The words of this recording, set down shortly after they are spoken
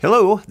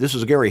Hello, this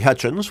is Gary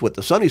Hutchins with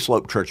the Sunny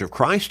Slope Church of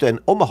Christ in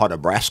Omaha,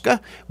 Nebraska.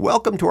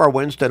 Welcome to our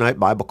Wednesday night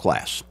Bible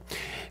class.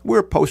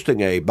 We're posting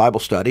a Bible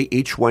study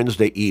each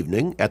Wednesday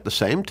evening at the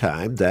same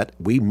time that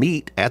we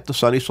meet at the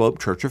Sunny Slope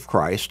Church of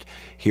Christ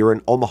here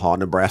in Omaha,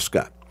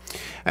 Nebraska.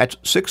 At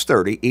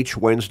 6:30 each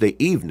Wednesday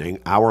evening,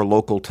 our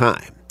local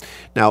time.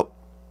 Now,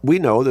 we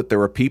know that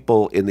there are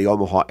people in the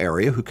Omaha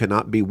area who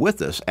cannot be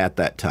with us at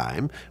that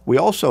time. We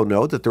also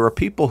know that there are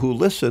people who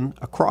listen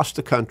across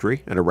the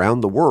country and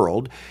around the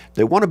world.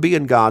 They want to be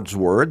in God's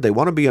Word. They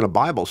want to be in a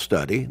Bible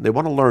study. They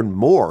want to learn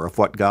more of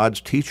what God's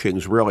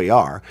teachings really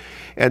are.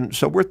 And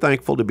so we're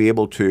thankful to be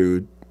able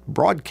to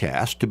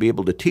broadcast, to be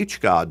able to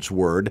teach God's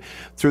Word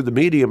through the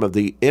medium of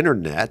the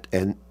internet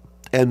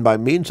and by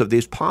means of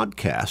these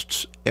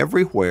podcasts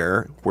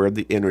everywhere where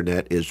the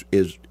internet is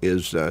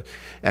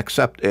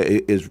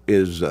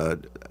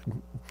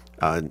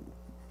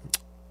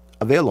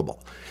available.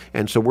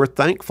 And so we're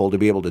thankful to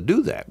be able to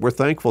do that. We're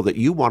thankful that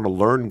you want to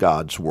learn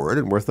God's Word,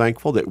 and we're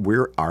thankful that we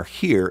are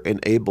here and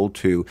able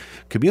to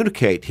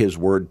communicate His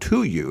Word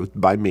to you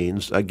by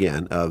means,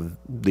 again, of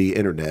the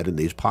internet and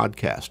these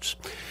podcasts.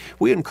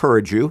 We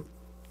encourage you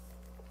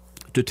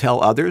to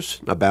tell others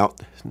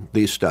about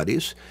these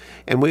studies,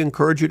 and we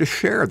encourage you to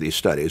share these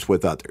studies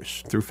with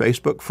others through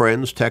Facebook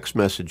friends, text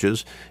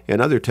messages,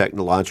 and other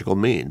technological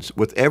means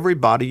with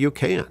everybody you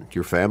can,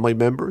 your family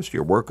members,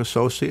 your work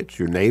associates,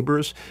 your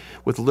neighbors,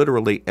 with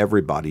literally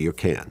everybody you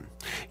can.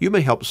 You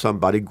may help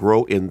somebody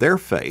grow in their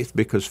faith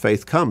because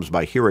faith comes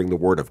by hearing the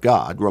Word of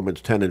God, Romans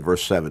 10 and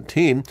verse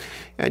 17,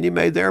 and you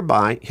may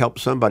thereby help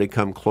somebody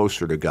come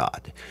closer to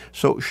God.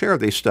 So share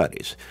these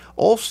studies.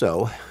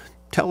 Also,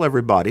 tell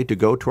everybody to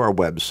go to our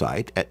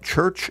website at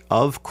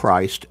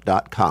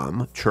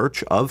churchofchrist.com,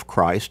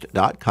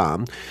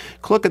 churchofchrist.com.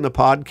 Click on the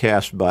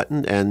podcast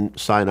button and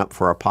sign up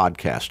for our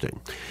podcasting.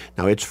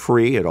 Now, it's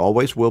free. It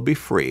always will be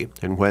free.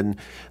 And when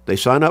they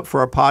sign up for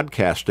our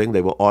podcasting,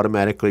 they will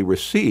automatically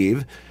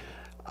receive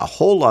a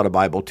whole lot of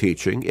Bible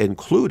teaching,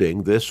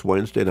 including this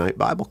Wednesday night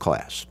Bible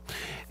class.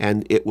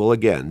 And it will,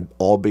 again,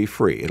 all be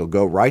free. It'll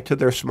go right to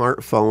their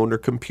smartphone or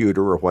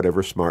computer or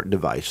whatever smart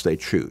device they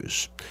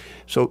choose.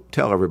 So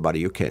tell everybody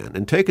you can,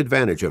 and take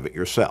advantage of it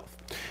yourself.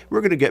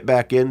 We're going to get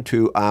back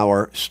into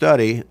our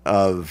study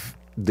of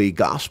the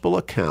gospel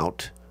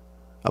account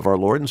of our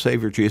Lord and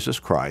Savior Jesus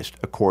Christ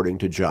according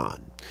to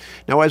John.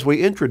 Now, as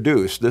we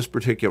introduced this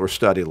particular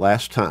study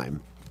last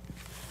time,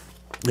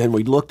 and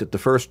we looked at the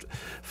first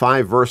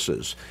 5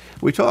 verses,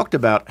 we talked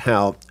about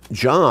how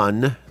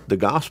John, the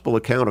gospel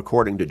account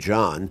according to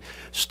John,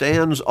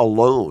 stands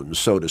alone,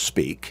 so to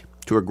speak,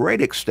 to a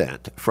great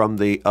extent from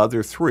the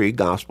other 3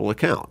 gospel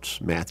accounts,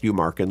 Matthew,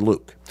 Mark, and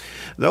Luke.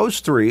 Those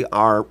 3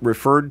 are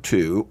referred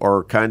to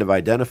or kind of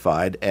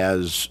identified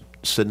as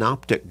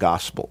synoptic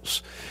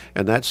gospels,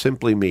 and that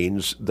simply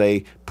means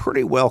they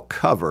pretty well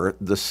cover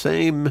the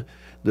same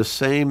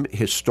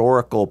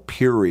historical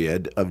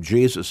period of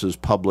Jesus'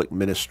 public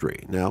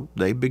ministry. Now,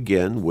 they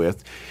begin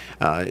with,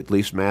 at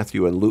least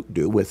Matthew and Luke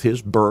do, with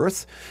his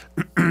birth,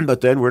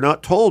 but then we're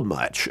not told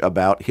much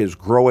about his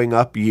growing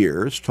up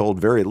years, told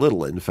very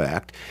little, in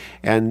fact,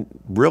 and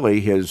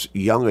really his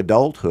young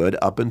adulthood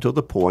up until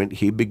the point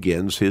he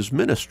begins his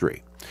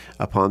ministry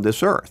upon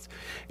this earth.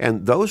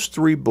 And those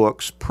 3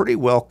 books pretty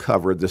well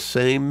cover the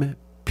same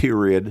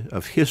period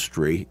of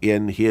history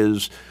in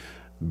his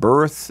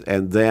birth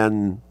and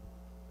then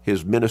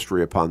his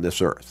ministry upon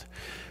this earth.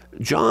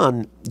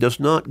 John does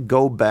not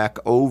go back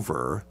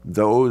over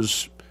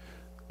those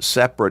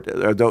separate,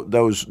 or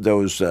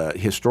those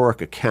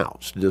historic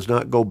accounts. He does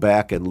not go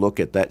back and look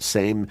at that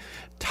same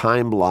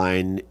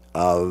timeline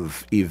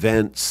of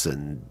events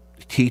and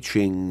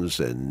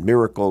teachings and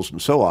miracles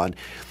and so on.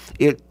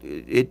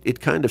 It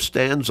kind of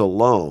stands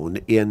alone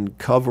in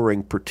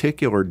covering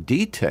particular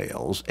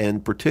details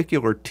and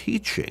particular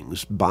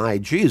teachings by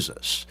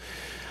Jesus.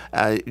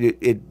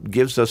 It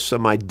gives us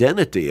some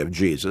identity of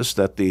Jesus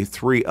that the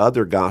 3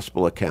 other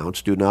gospel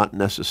accounts do not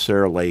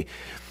necessarily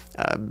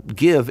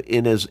give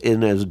in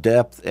as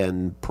depth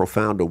and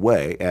profound a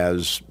way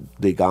as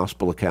the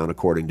gospel account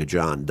according to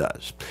John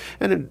does.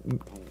 And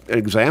an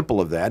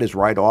example of that is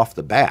right off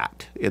the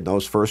bat in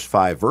those first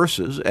 5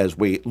 verses. As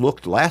we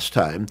looked last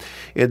time,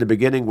 in the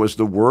beginning was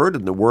the Word,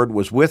 and the Word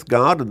was with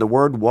God, and the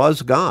Word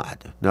was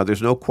God. Now,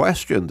 there's no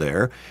question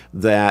there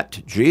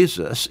that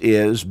Jesus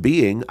is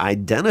being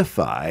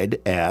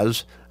identified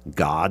as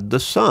God the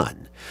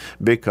Son,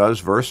 because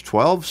verse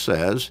 12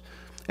 says,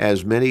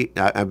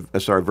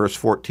 verse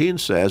 14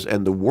 says,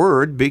 "And the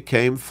Word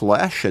became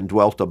flesh and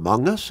dwelt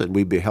among us, and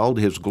we beheld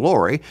His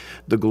glory,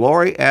 the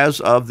glory as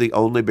of the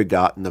only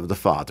begotten of the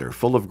Father,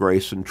 full of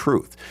grace and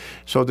truth."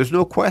 So there's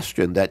no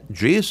question that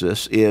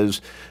Jesus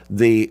is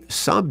the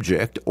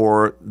subject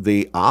or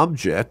the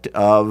object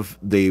of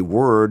the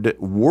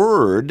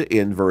word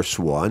in verse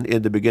 1.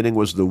 In the beginning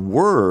was the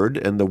Word,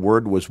 and the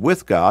Word was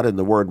with God, and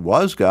the Word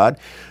was God.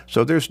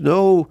 So there's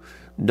no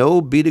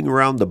beating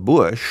around the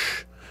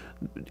bush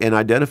in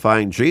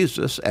identifying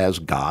Jesus as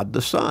God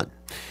the Son.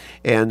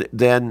 And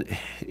then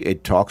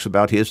it talks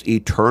about his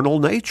eternal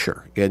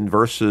nature in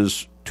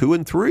verses 2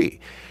 and 3.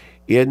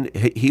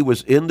 He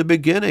was in the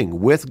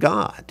beginning with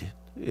God,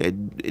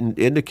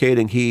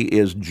 indicating he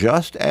is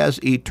just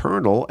as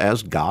eternal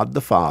as God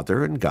the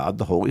Father and God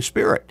the Holy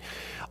Spirit.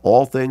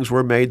 All things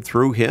were made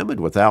through him, and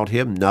without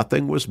him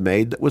nothing was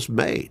made that was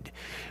made.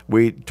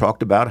 We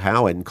talked about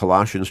how in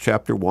Colossians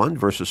chapter 1,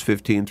 verses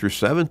 15 through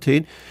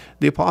 17,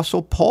 the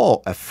Apostle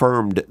Paul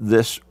affirmed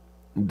this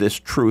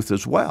truth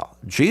as well.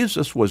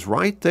 Jesus was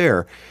right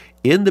there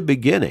in the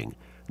beginning,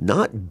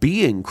 not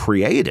being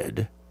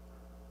created,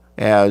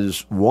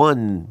 as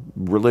one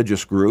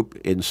religious group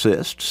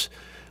insists.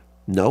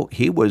 No,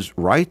 he was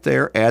right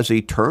there as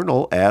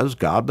eternal as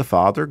God the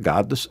Father,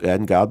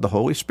 and God the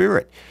Holy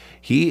Spirit.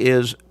 He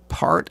is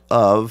part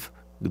of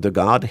the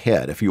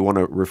Godhead, if you want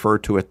to refer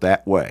to it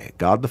that way.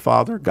 God the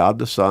Father, God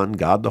the Son,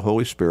 God the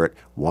Holy Spirit,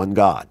 one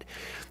God.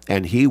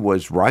 And he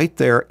was right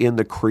there in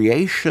the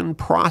creation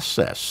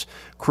process,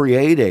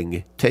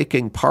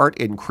 taking part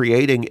in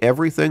creating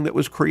everything that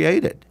was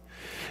created.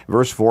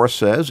 Verse 4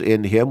 says,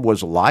 "In him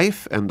was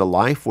life, and the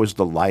life was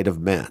the light of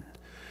men."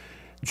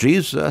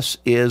 Jesus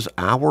is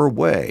our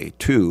way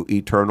to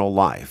eternal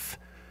life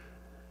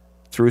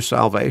through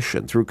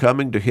salvation, through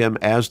coming to him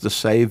as the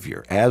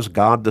Savior, as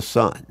God the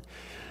Son.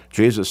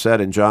 Jesus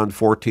said in John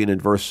 14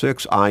 and verse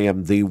 6, "I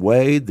am the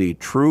way, the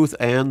truth,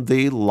 and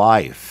the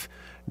life.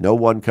 No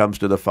one comes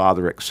to the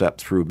Father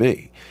except through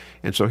me."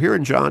 And so here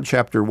in John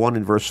chapter 1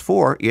 and verse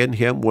 4, "In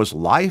him was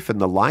life, and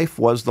the life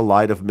was the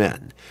light of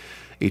men."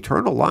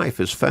 Eternal life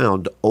is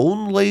found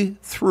only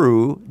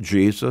through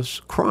Jesus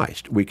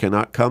Christ. We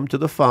cannot come to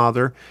the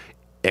Father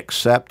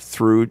except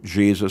through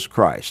Jesus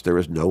Christ. There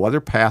is no other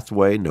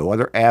pathway, no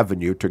other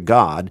avenue to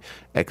God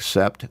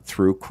except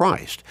through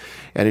Christ.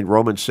 And in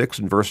Romans 6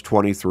 and verse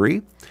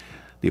 23,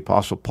 the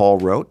Apostle Paul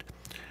wrote,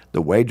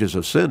 "The wages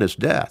of sin is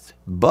death,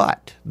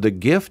 but the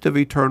gift of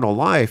eternal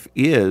life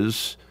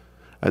is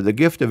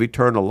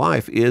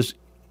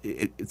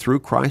through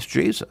Christ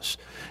Jesus."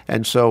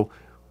 And so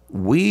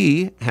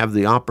we have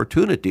the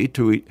opportunity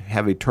to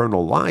have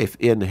eternal life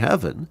in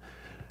heaven,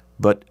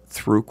 but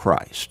through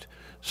Christ.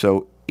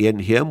 So in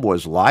him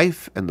was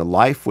life, and the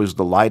life was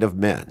the light of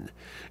men.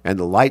 And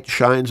the light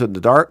shines in the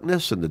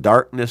darkness, and the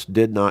darkness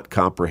did not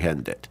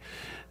comprehend it.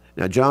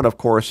 Now, John, of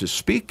course, is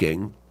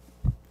speaking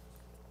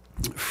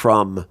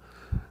from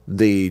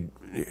the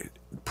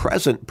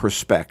present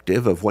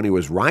perspective of when he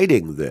was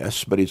writing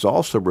this, but he's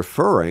also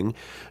referring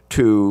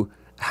to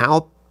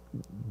how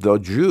the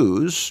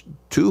Jews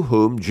to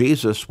whom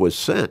Jesus was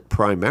sent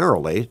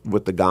primarily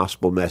with the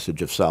gospel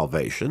message of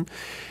salvation,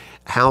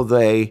 how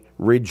they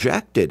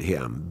rejected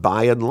him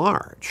by and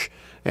large.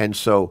 And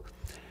so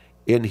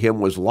in him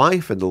was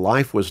life, and the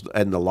life was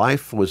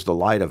the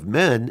light of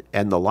men,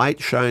 and the light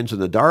shines in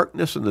the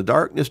darkness, and the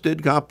darkness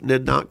did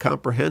not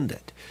comprehend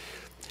it.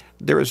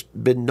 There has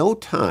been no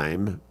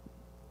time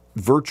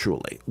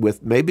virtually,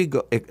 with maybe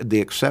the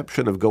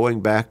exception of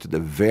going back to the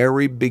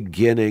very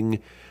beginning,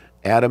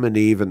 Adam and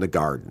Eve in the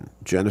garden,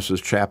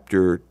 Genesis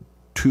chapter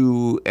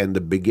 2 and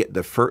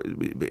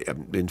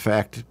in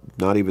fact,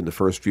 not even the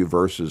first few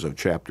verses of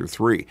chapter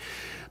 3.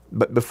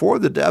 But before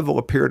the devil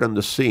appeared on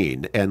the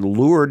scene and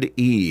lured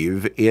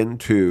Eve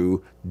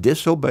into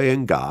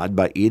disobeying God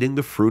by eating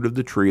the fruit of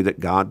the tree that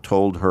God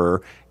told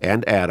her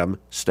and Adam,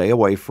 stay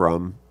away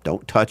from,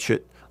 don't touch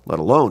it, let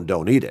alone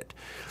don't eat it.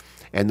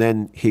 And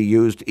then he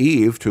used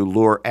Eve to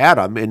lure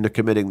Adam into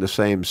committing the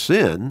same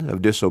sin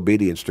of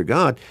disobedience to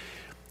God.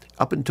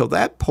 Up until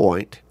that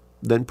point,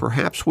 then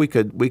perhaps we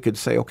could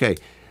say, okay,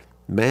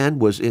 man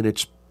was in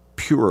its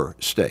pure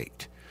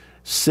state,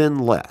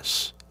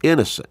 sinless,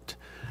 innocent.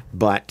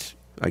 But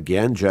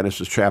again,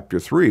 Genesis chapter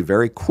 3,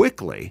 very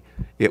quickly,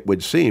 it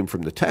would seem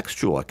from the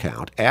textual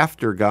account,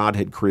 after God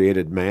had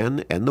created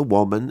man and the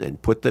woman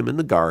and put them in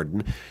the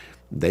garden,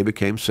 they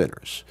became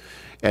sinners.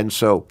 And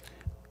so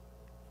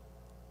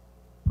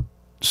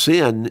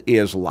sin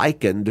is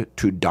likened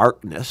to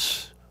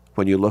darkness.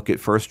 When you look at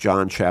 1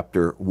 John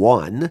chapter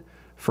 1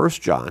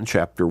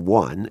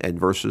 and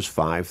verses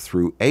 5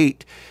 through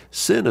 8,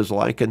 sin is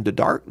likened to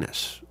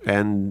darkness,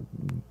 and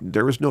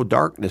there is no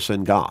darkness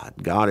in God.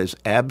 God is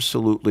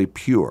absolutely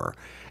pure,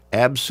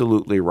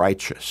 absolutely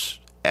righteous,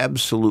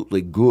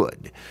 absolutely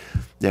good.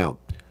 Now,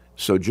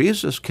 so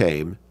Jesus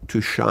came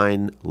to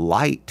shine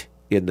light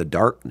in the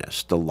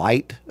darkness, the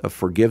light of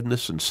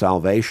forgiveness and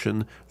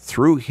salvation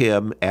through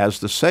him as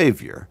the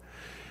Savior,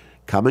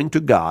 coming to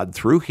God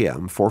through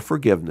him for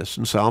forgiveness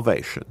and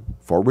salvation,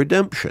 for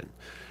redemption.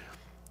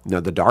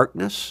 Now, the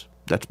darkness,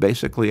 that's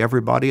basically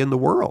everybody in the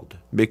world,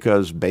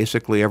 because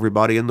basically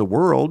everybody in the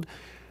world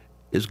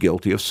is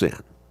guilty of sin.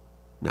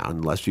 Now,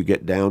 unless you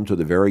get down to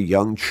the very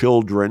young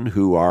children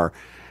who are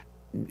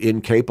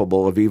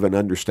incapable of even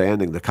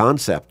understanding the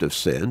concept of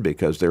sin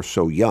because they're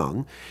so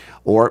young,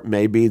 or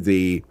maybe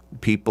the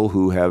people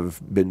who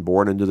have been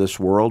born into this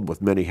world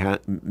with many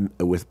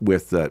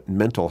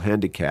mental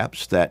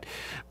handicaps that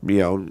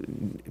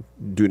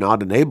do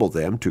not enable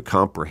them to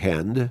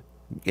comprehend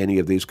any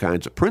of these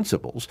kinds of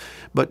principles.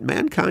 But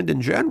mankind in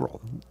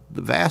general,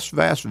 the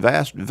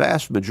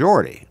vast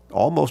majority,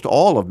 almost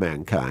all of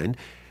mankind,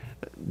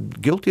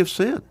 guilty of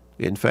sin.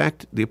 In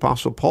fact, the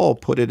Apostle Paul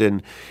put it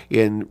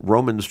in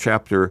Romans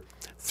chapter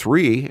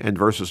 3 and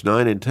verses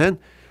 9 and 10.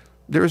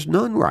 There is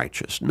none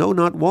righteous, no,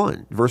 not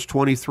one. Verse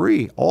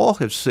 23, all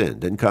have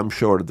sinned and come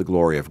short of the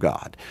glory of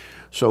God.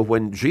 So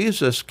when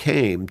Jesus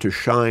came to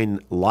shine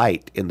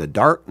light in the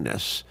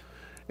darkness,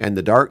 and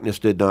the darkness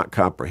did not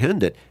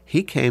comprehend it,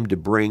 he came to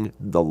bring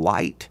the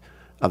light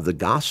of the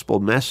gospel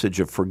message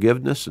of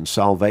forgiveness and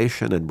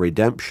salvation and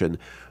redemption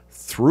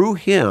through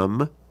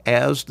him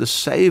as the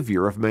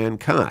Savior of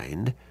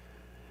mankind.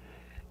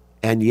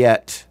 And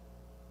yet,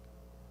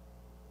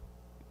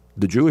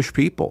 the Jewish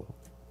people,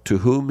 to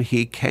whom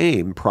he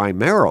came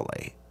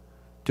primarily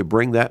to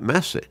bring that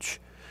message,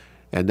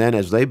 and then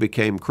as they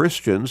became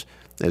Christians,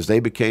 as they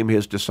became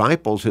his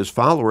disciples, his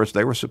followers,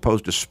 they were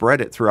supposed to spread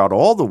it throughout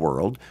all the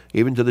world,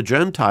 even to the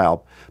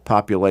Gentile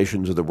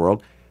populations of the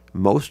world.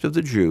 Most of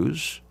the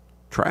Jews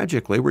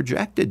tragically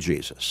rejected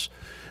Jesus.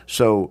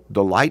 So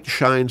the light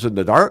shines in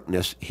the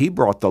darkness. He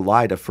brought the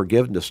light of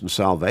forgiveness and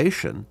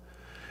salvation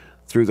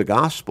through the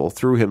gospel,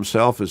 through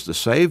himself as the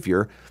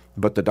Savior.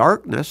 But the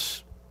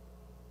darkness,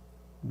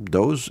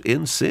 those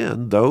in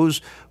sin,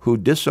 those who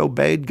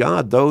disobeyed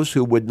God, those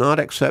who would not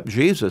accept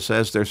Jesus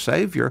as their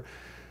Savior,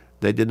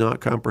 they did not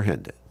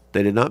comprehend it.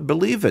 They did not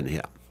believe in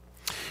him.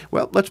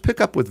 Well, let's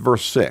pick up with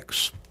verse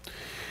 6.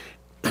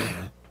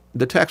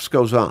 The text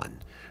goes on.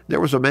 There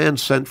was a man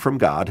sent from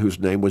God whose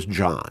name was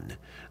John.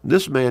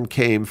 This man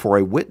came for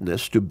a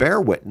witness to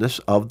bear witness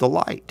of the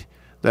light,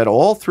 that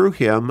all through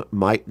him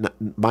might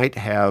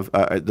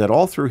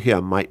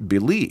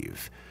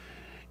believe.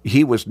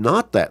 He was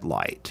not that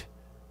light,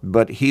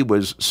 but he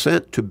was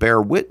sent to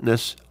bear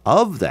witness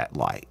of that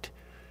light.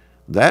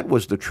 That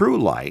was the true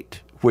light,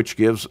 which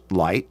gives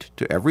light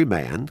to every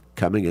man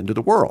coming into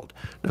the world.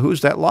 Now,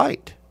 who's that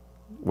light?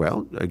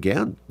 Well,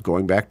 again,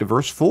 going back to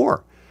verse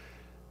 4,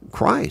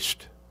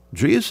 Christ,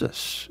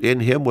 Jesus.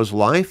 In him was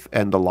life,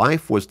 and the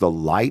life was the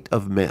light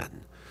of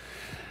men.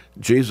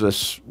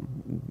 Jesus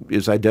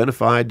is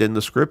identified in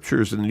the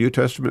Scriptures, in the New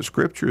Testament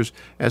Scriptures,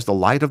 as the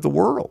light of the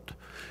world.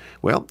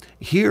 Well,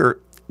 here,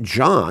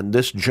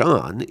 this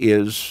John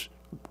is,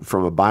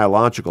 from a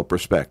biological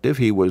perspective,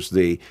 he was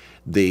the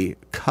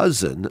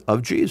cousin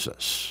of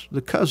Jesus,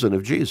 the cousin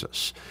of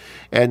Jesus.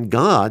 And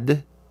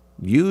God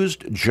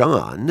used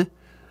John,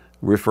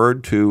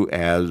 referred to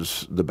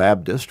as the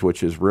Baptist,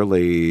 which is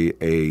really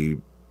a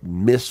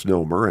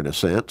misnomer in a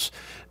sense,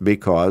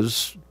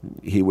 because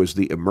he was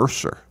the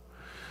immerser.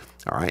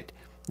 All right.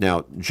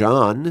 Now,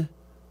 John,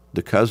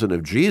 the cousin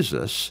of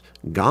Jesus,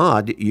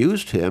 God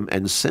used him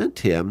and sent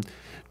him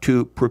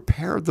to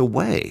prepare the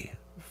way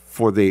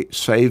for the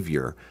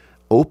Savior,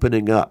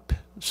 opening up,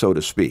 so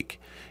to speak,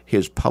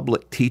 his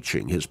public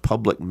teaching, his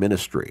public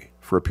ministry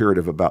for a period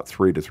of about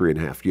 3 to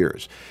 3.5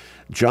 years.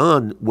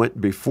 John went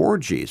before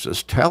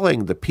Jesus,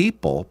 telling the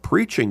people,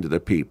 preaching to the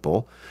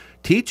people,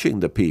 teaching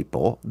the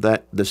people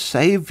that the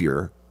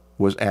Savior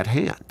was at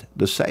hand.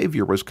 The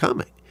Savior was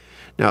coming.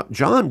 Now,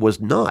 John was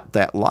not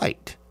that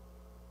light.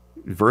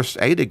 Verse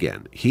 8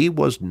 again, he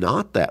was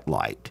not that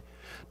light,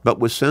 but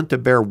was sent to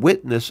bear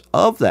witness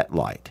of that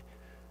light.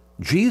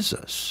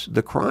 Jesus,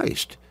 the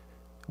Christ,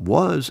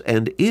 was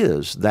and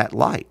is that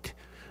light.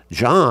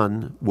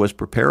 John was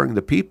preparing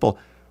the people,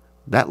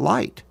 that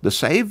light, the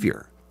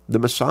Savior, the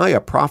Messiah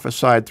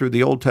prophesied through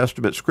the Old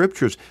Testament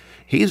Scriptures.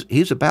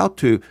 He's about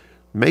to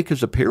make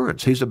his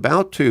appearance. He's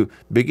about to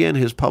begin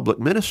his public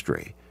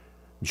ministry.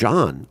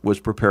 John was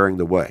preparing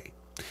the way.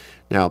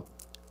 Now,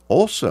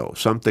 also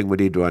something we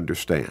need to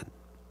understand.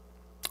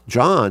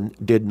 John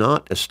did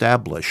not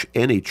establish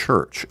any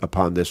church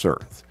upon this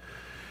earth.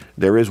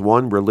 There is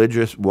one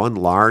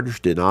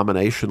large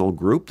denominational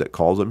group that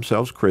calls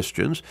themselves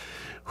Christians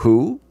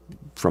who,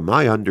 from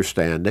my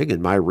understanding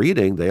and my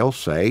reading, they'll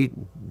say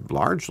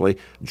largely,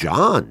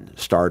 John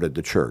started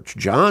the church.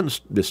 John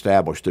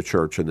established the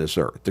church in this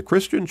earth, the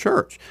Christian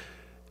church.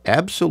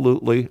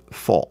 Absolutely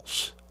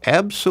false.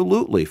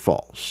 Absolutely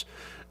false.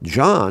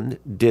 John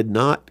did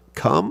not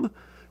come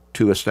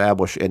to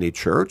establish any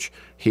church.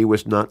 He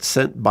was not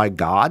sent by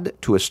God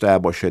to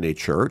establish any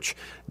church.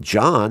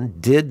 John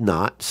did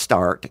not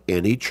start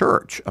any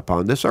church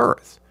upon this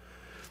earth.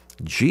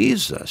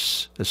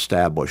 Jesus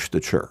established the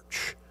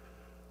church.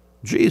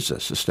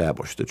 Jesus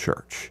established the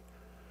church.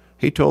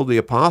 He told the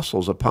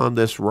apostles, upon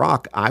this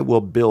rock I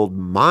will build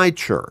my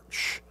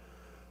church,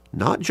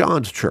 not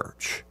John's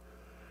church.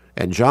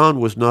 And John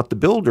was not the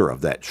builder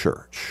of that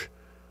church.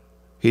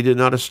 He did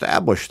not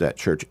establish that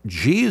church.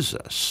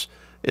 Jesus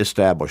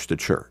established the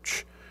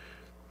church.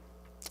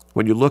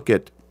 When you look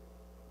at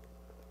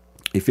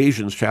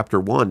Ephesians chapter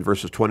 1,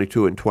 verses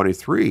 22 and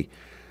 23,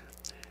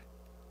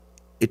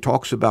 it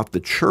talks about the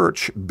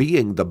church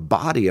being the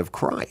body of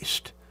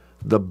Christ.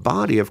 The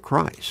body of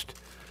Christ.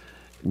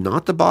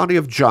 Not the body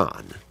of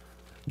John.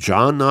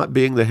 John not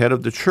being the head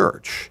of the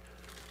church,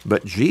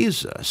 but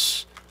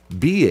Jesus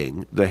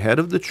being the head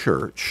of the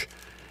church,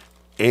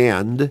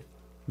 and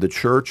the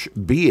church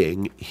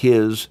being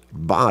his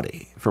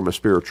body from a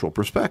spiritual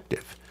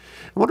perspective.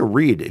 I want to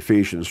read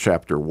Ephesians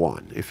chapter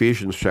 1.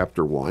 Ephesians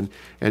chapter 1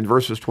 and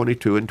verses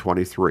 22 and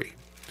 23.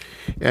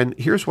 And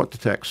here's what the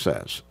text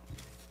says.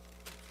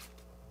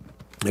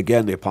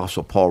 Again, the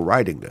Apostle Paul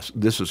writing this.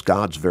 This is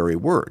God's very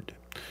word.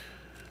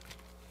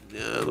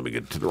 Let me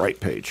get to the right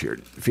page here.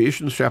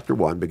 Ephesians chapter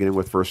 1, beginning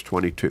with verse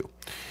 22.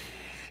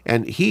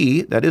 And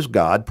he, that is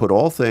God, put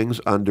all things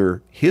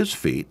under his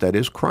feet, that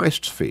is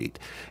Christ's feet,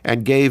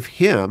 and gave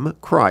him,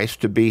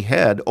 Christ, to be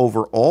head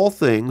over all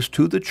things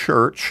to the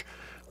church,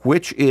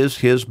 which is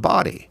his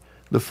body,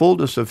 the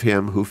fullness of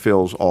him who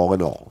fills all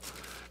in all.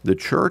 The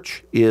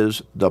church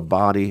is the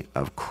body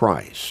of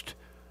Christ,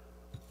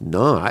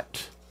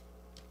 not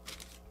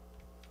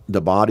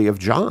the body of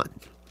John.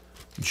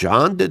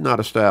 John did not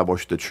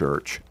establish the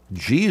church.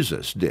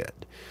 Jesus did.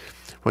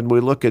 When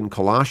we look in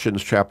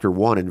Colossians chapter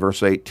 1 and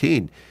verse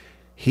 18,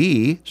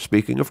 he,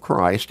 speaking of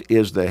Christ,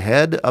 is the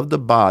head of the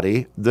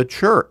body, the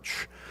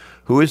church,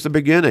 who is the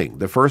beginning,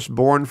 the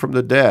firstborn from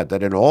the dead,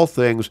 that in all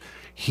things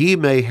he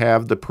may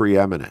have the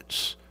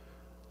preeminence.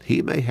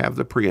 He may have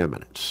the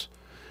preeminence.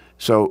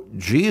 So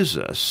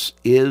Jesus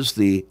is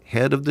the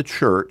head of the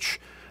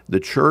church. The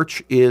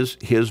church is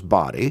his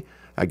body.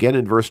 Again,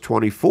 in verse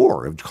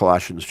 24 of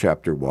Colossians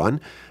chapter 1,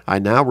 I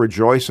now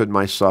rejoice in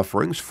my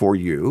sufferings for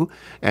you,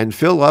 and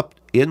fill up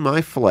in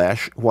my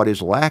flesh what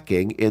is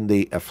lacking in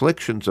the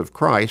afflictions of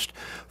Christ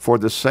for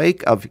the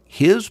sake of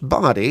his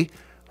body,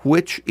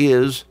 which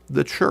is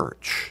the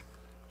church.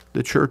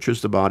 The church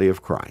is the body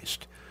of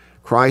Christ.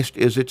 Christ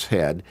is its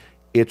head,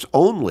 its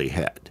only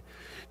head.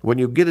 When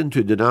you get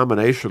into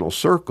denominational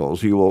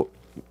circles, you will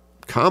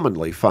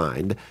commonly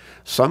find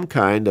some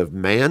kind of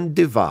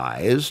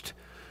man-devised,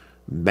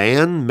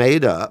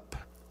 man-made up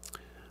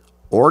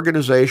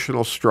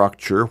organizational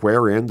structure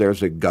wherein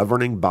there's a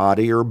governing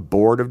body or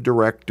board of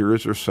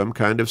directors or some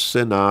kind of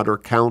synod or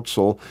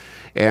council,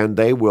 and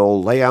they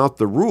will lay out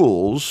the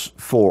rules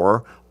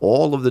for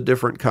all of the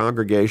different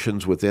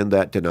congregations within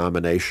that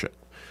denomination.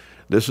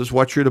 This is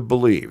what you're to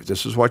believe.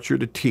 This is what you're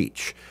to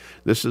teach.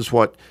 This is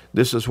what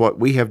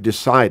we have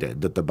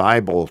decided that the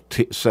Bible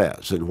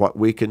says and what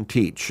we can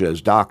teach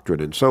as doctrine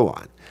and so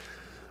on.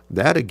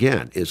 That,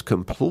 again, is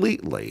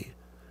completely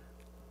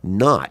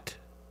not.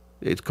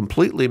 It's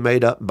completely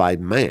made up by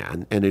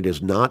man, and it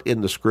is not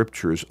in the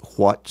Scriptures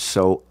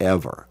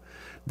whatsoever.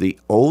 The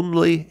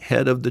only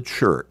head of the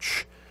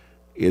church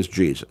is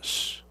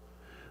Jesus.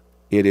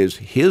 It is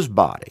his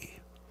body.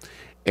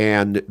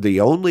 And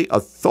the only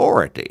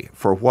authority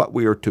for what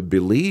we are to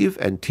believe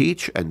and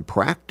teach and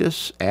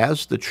practice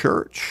as the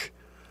church,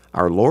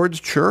 our Lord's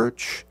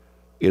church,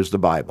 is the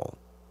Bible.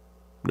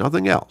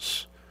 Nothing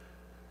else.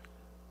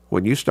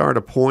 When you start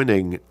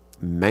appointing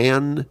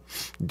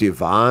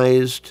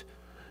man-devised,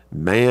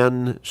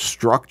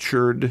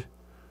 man-structured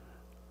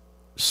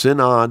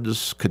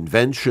synods,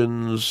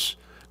 conventions,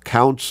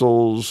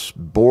 councils,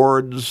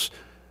 boards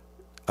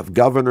of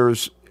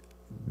governors,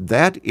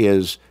 that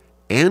is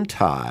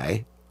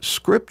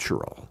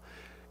anti-scriptural,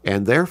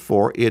 and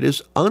therefore it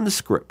is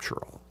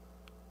unscriptural.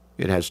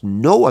 It has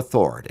no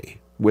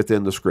authority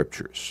within the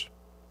Scriptures.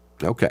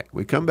 Okay,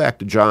 we come back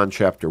to John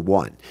chapter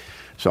 1.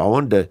 So I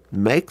wanted to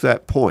make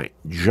that point.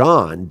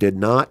 John did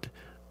not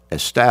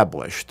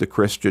establish the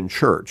Christian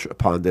church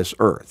upon this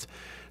earth.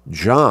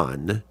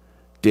 John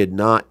did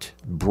not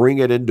bring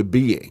it into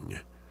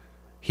being.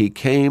 He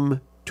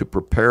came to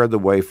prepare the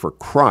way for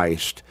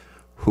Christ,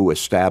 who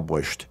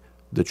established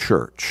the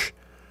church.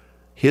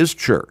 His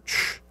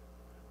church,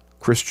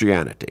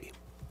 Christianity.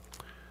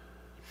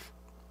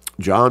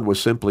 John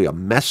was simply a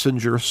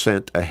messenger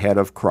sent ahead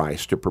of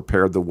Christ to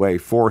prepare the way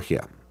for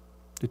him,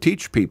 to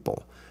teach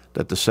people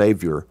that the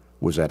Savior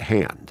was at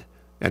hand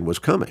and was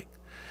coming.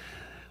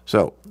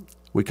 So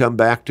we come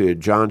back to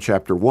John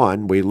chapter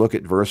 1. We look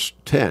at verse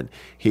 10.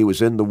 He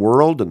was in the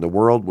world, and the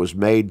world was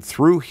made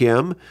through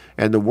him,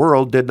 and the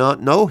world did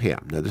not know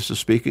him. Now this is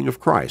speaking of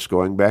Christ,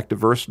 going back to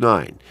verse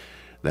 9.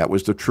 That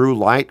was the true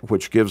light,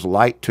 which gives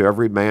light to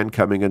every man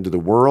coming into the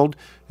world.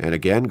 And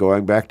again,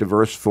 going back to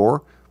verse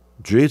 4,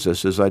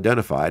 Jesus is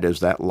identified as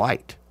that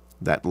light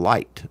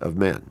of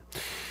men.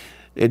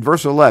 In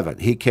verse 11,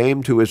 he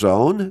came to his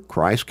own,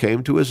 Christ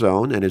came to his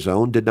own, and his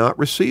own did not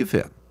receive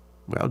him.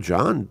 Well,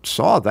 John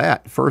saw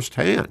that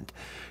firsthand.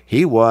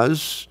 He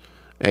was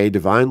a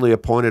divinely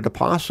appointed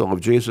apostle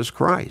of Jesus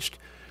Christ.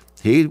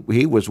 He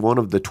was one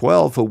of the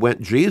 12 who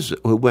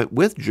went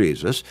with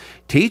Jesus,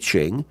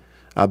 teaching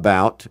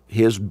about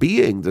his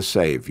being the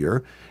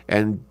Savior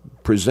and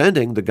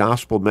presenting the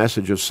gospel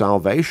message of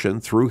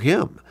salvation through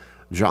him.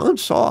 John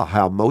saw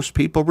how most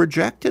people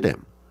rejected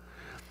him.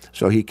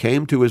 So he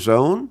came to his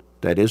own,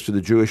 that is to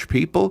the Jewish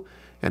people,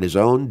 and his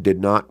own did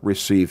not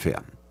receive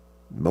him.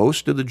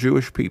 Most of the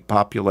Jewish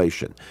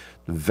population,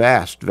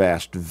 vast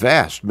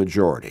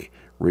majority,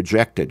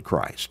 rejected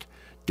Christ,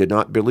 did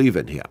not believe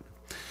in him.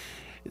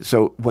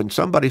 So when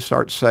somebody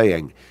starts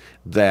saying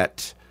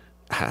that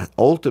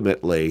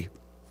ultimately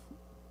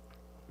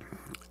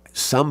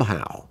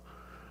somehow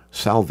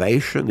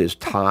salvation is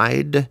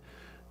tied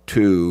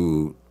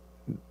to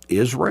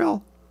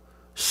Israel,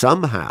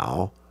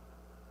 somehow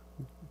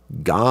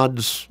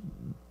God's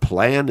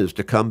plan is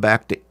to come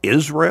back to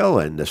Israel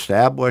and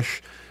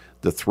establish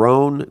the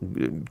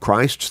throne,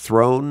 Christ's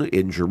throne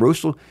in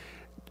Jerusalem,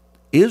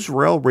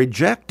 Israel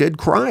rejected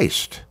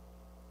Christ.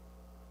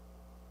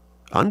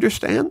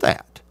 Understand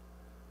that.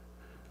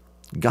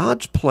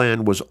 God's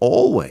plan was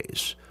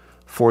always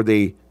for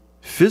the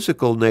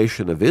physical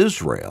nation of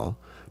Israel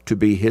to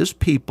be his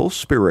people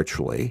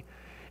spiritually,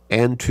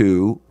 and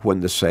to,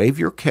 when the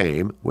Savior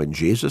came, when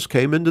Jesus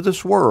came into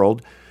this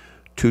world,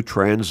 to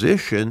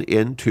transition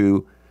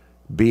into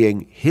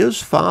being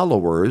his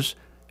followers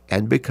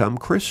and become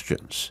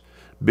Christians,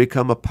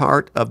 become a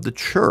part of the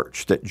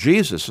church that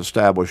Jesus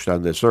established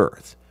on this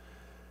earth.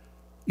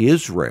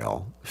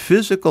 Israel,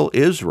 physical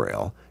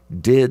Israel,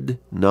 did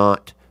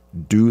not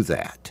do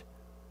that.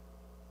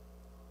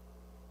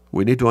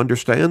 We need to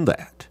understand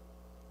that.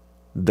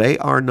 They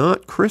are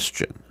not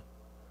Christian.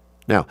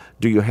 Now,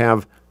 do you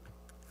have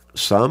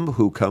some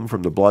who come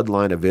from the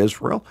bloodline of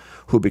Israel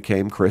who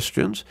became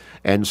Christians,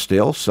 and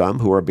still some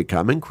who are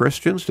becoming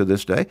Christians to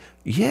this day?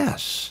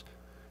 Yes.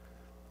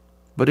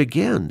 But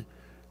again,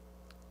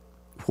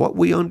 what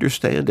we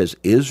understand as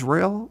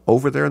Israel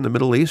over there in the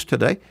Middle East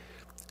today,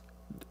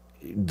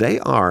 they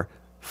are,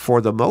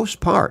 for the most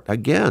part,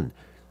 again,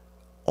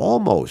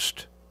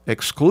 almost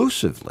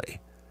exclusively,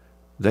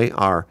 they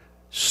are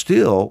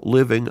still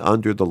living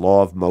under the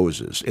law of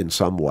Moses in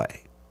some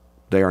way.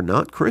 They are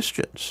not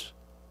Christians.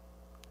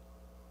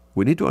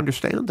 We need to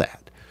understand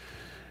that.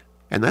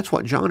 And that's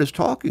what John is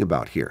talking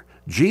about here.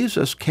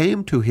 Jesus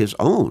came to his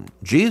own.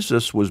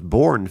 Jesus was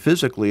born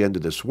physically into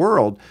this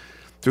world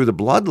through the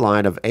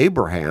bloodline of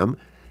Abraham,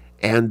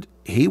 and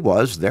he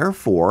was,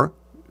 therefore,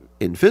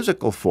 in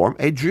physical form,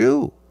 a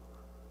Jew.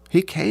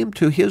 He came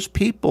to his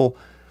people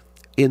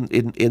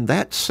in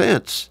that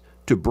sense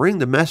to bring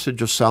the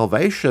message of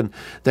salvation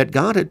that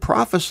God had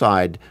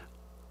prophesied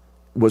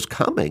was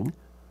coming,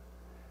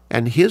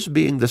 and his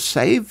being the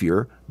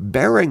Savior,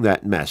 bearing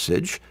that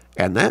message,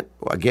 and that,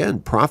 again,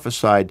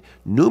 prophesied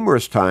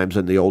numerous times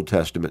in the Old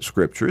Testament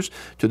scriptures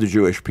to the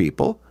Jewish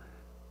people,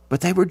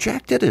 but they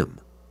rejected him.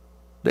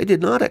 They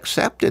did not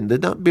accept him,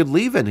 did not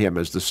believe in him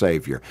as the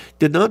Savior,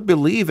 did not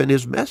believe in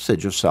his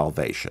message of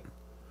salvation.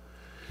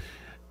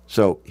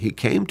 So he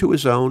came to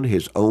his own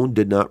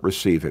did not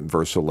receive him,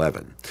 verse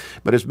 11.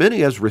 But as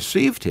many as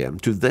received him,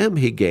 to them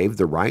he gave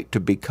the right to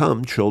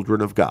become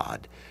children of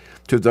God,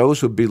 to those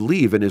who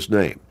believe in his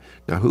name.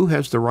 Now, who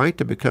has the right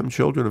to become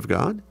children of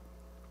God?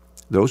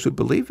 Those who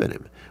believe in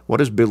him. What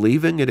does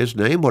believing in his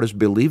name, what does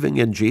believing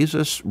in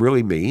Jesus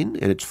really mean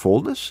in its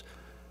fullness?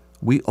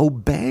 We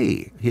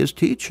obey his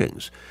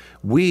teachings.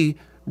 We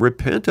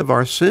repent of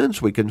our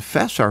sins. We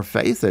confess our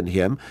faith in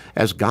him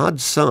as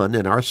God's Son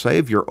and our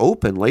Savior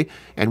openly,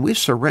 and we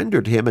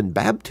surrendered him in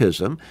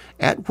baptism,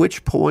 at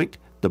which point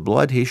the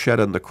blood he shed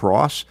on the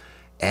cross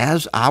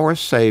as our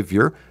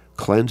Savior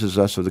cleanses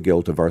us of the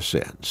guilt of our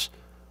sins.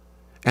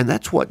 And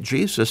that's what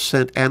Jesus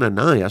sent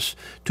Ananias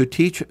to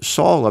teach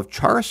Saul of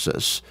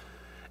Tarsus,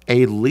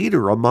 a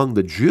leader among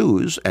the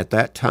Jews at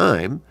that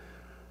time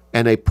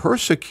and a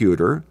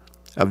persecutor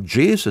of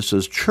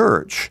Jesus'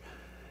 church.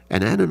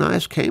 And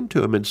Ananias came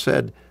to him and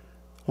said,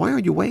 "Why are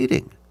you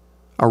waiting?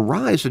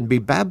 Arise and be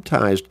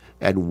baptized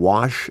and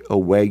wash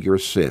away your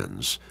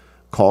sins,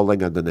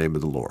 calling on the name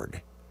of the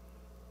Lord."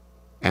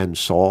 And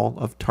Saul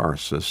of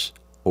Tarsus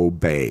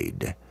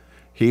obeyed.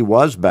 He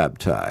was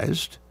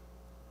baptized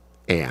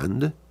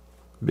and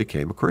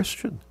became a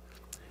Christian,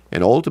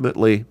 and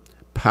ultimately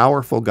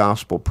powerful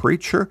gospel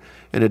preacher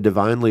and a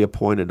divinely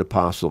appointed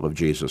apostle of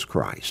Jesus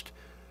Christ.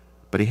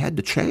 But he had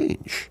to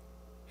change.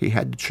 He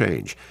had to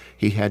change.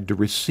 He had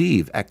to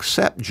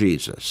accept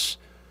Jesus,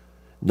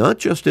 not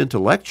just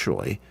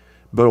intellectually,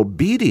 but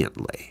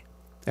obediently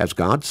as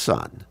God's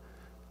Son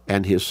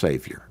and his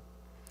Savior.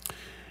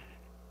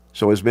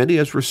 So as many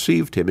as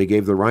received him, he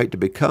gave the right to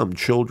become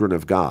children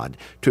of God,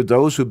 to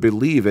those who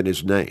believe in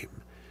his name.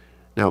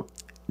 Now,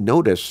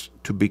 notice,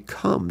 to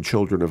become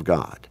children of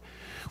God.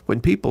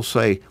 When people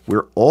say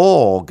we're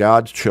all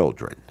God's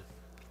children,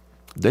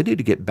 they need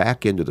to get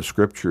back into the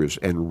scriptures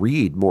and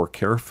read more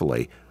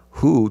carefully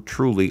who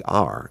truly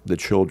are the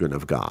children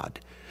of God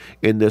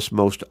in this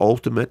most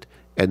ultimate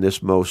and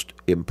this most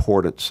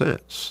important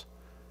sense.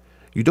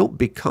 You don't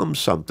become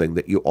something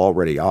that you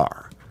already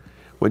are.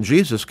 When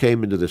Jesus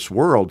came into this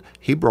world,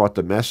 he brought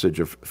the message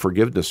of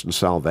forgiveness and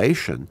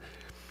salvation,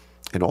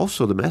 and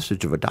also the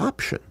message of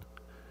adoption.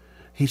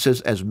 He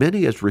says, as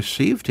many as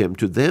received him,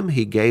 to them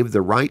he gave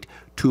the right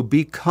to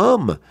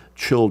become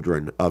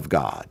children of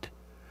God,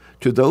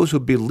 to those who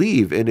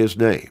believe in his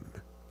name.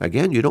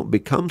 Again, you don't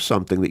become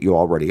something that you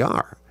already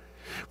are.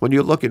 When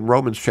you look in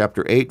Romans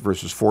chapter 8,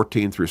 verses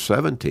 14 through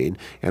 17,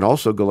 and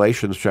also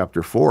Galatians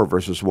chapter 4,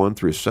 verses 1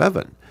 through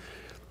 7,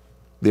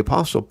 the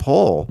Apostle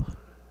Paul,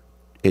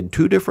 in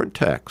two different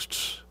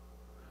texts,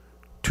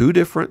 two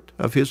different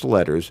of his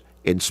letters,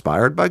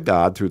 inspired by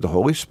God through the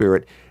Holy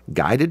Spirit,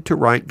 guided to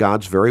write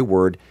God's very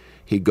word,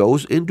 he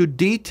goes into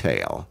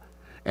detail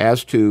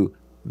as to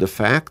the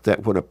fact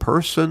that when a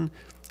person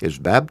is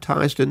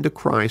baptized into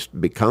Christ,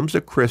 becomes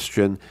a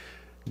Christian,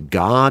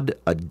 God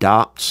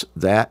adopts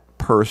that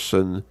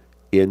person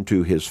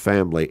into his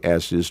family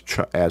as his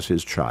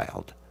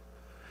child.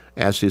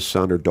 as his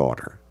son or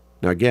daughter.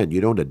 Now again,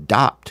 you don't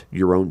adopt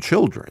your own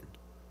children.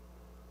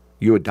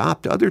 You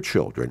adopt other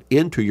children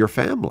into your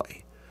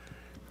family.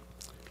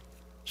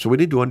 So we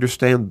need to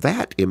understand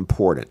that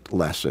important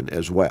lesson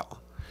as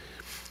well.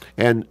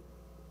 And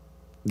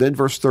then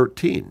verse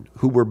 13,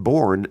 who were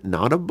born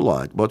not of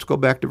blood. Let's go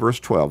back to verse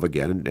 12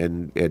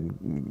 again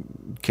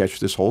and catch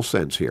this whole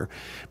sense here.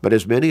 But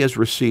as many as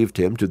received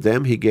him, to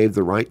them he gave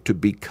the right to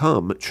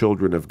become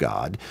children of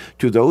God,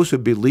 to those who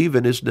believe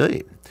in his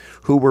name,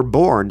 who were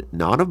born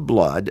not of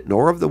blood,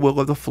 nor of the will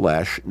of the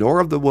flesh, nor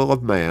of the will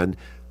of man,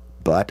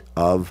 but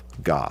of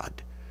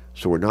God.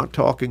 So we're not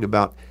talking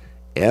about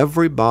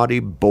everybody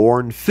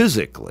born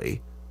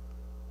physically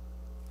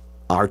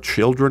are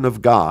children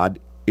of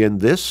God in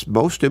this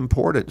most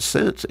important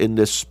sense, in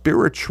this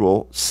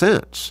spiritual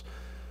sense,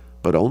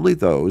 but only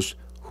those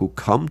who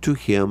come to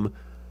him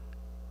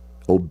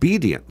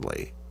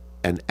obediently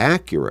and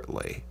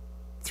accurately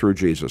through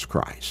Jesus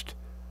Christ.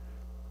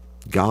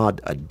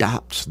 God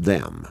adopts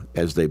them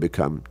as they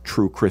become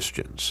true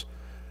Christians,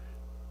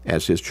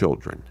 as his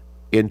children,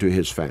 into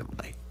his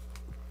family.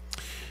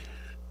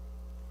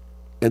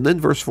 And then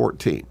verse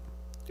 14,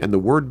 and the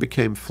Word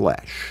became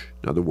flesh.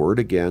 Now the Word,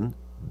 again,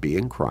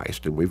 being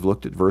Christ, and we've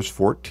looked at verse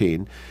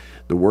 14.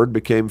 The Word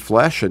became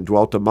flesh and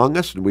dwelt among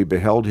us, and we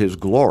beheld his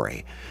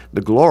glory,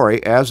 the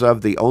glory as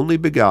of the only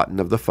begotten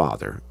of the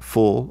Father,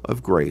 full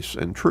of grace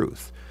and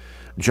truth.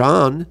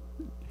 John,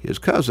 his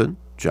cousin,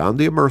 John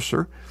the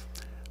Immerser,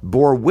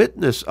 bore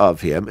witness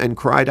of him and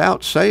cried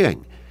out,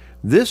 saying,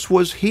 this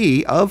was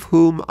he of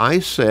whom I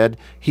said,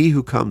 he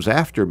who comes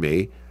after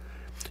me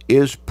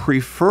is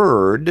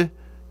preferred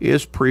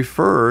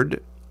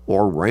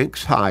or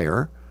ranks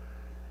higher.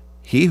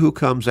 He who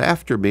comes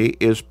after me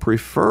is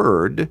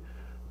preferred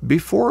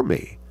before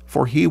me,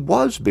 for he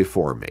was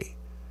before me.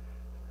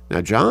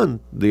 Now, John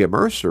the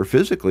Immerser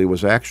physically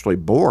was actually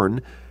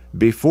born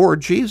before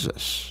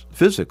Jesus,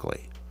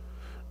 physically,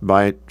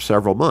 by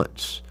several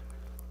months.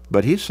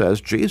 But he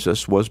says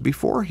Jesus was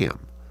before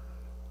him.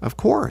 Of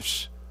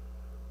course.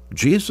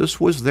 Jesus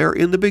was there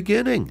in the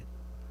beginning.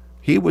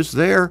 He was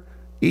there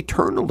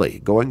eternally,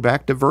 going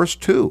back to verse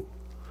 2.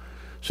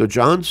 So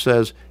John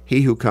says,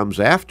 he who comes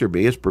after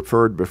me is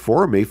preferred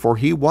before me, for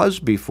he was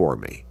before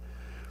me.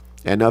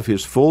 And of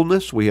his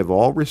fullness we have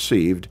all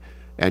received,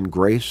 and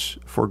grace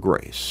for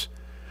grace.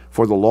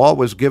 For the law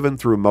was given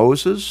through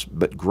Moses,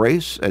 but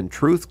grace and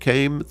truth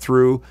came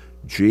through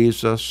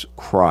Jesus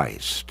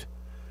Christ.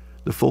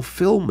 The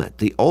fulfillment,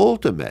 the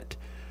ultimate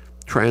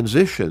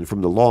transition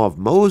from the law of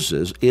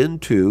Moses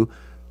into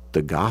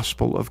the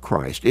gospel of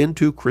Christ,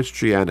 into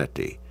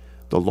Christianity,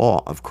 the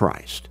law of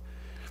Christ.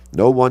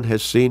 No one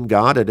has seen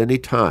God at any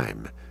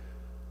time.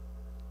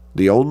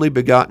 The only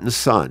begotten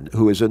Son,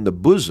 who is in the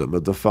bosom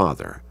of the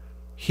Father,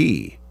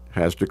 he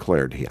has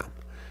declared him.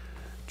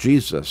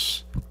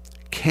 Jesus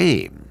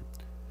came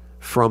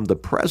from the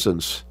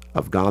presence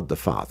of God the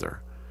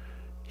Father.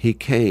 He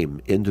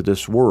came into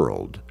this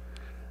world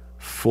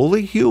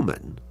fully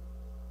human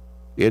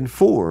in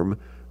form,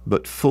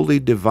 but fully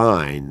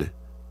divine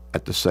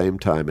at the same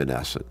time in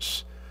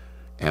essence,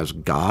 as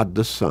God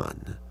the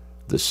Son,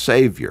 the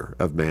Savior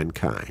of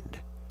mankind,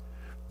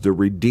 the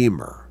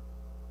Redeemer.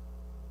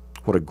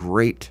 What a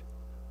great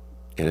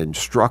and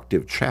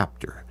instructive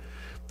chapter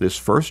this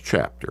first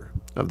chapter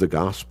of the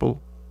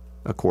Gospel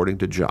according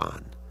to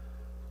John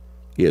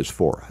is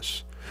for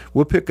us.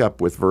 We'll pick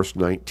up with verse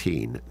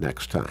 19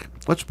 next time.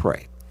 Let's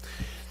pray.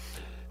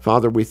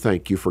 Father, we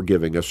thank you for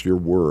giving us your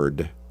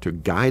word to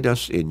guide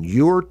us in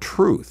your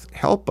truth.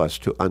 Help us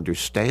to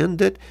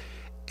understand it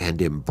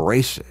and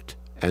embrace it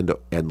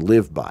and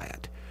live by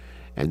it.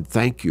 And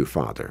thank you,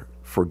 Father,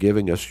 for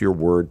giving us your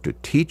word to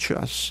teach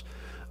us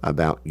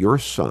about your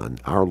Son,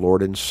 our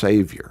Lord and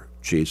Savior,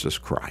 Jesus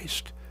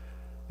Christ.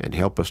 And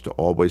help us to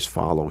always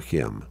follow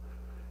him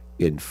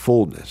in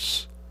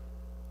fullness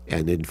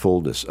and in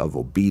fullness of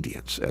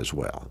obedience as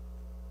well.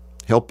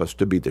 Help us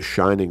to be the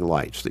shining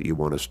lights that you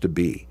want us to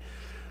be,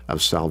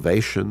 of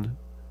salvation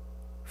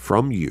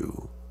from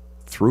you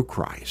through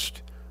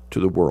Christ to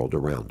the world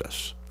around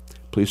us.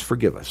 Please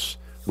forgive us.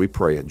 We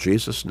pray in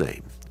Jesus'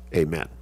 name. Amen.